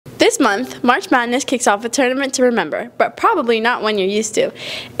This month, March Madness kicks off a tournament to remember, but probably not one you're used to.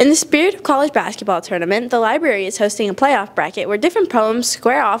 In the spirit of college basketball tournament, the library is hosting a playoff bracket where different poems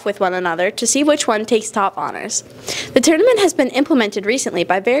square off with one another to see which one takes top honors. The tournament has been implemented recently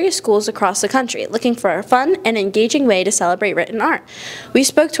by various schools across the country, looking for a fun and engaging way to celebrate written art. We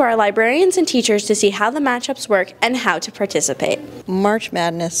spoke to our librarians and teachers to see how the matchups work and how to participate. March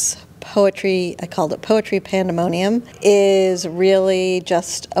Madness poetry, I called it Poetry Pandemonium, is really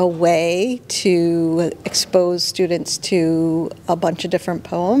just a way to expose students to a bunch of different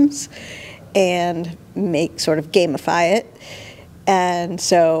poems and sort of gamify it. And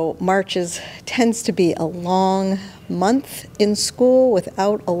so March tends to be a long month in school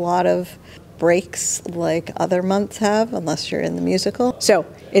without a lot of breaks like other months have, unless you're in the musical. So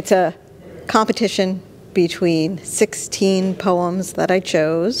it's a competition between 16 poems that I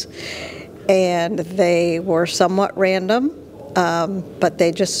chose, and they were somewhat random, but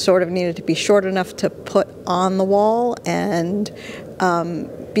they just sort of needed to be short enough to put on the wall and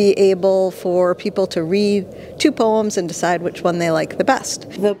be able for people to read two poems and decide which one they like the best.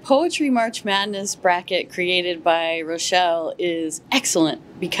 The Poetry March Madness bracket created by Rochelle is excellent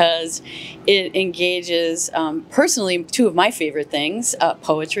because it engages, personally, two of my favorite things,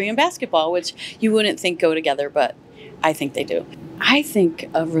 poetry and basketball, which you wouldn't think go together, but I think they do. I think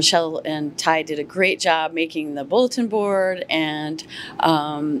Rochelle and Ty did a great job making the bulletin board and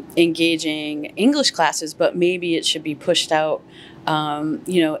engaging English classes, but maybe it should be pushed out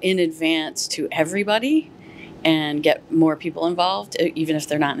in advance to everybody and get more people involved, even if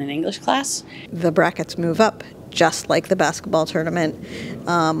they're not in an English class. The brackets move up, just like the basketball tournament,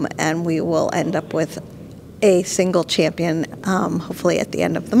 and we will end up with a single champion, hopefully at the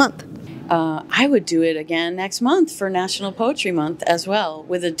end of the month. I would do it again next month for National Poetry Month as well,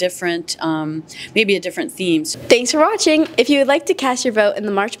 with a different, maybe a different theme. Thanks for watching. If you would like to cast your vote in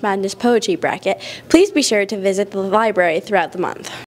the March Madness Poetry Bracket, please be sure to visit the library throughout the month.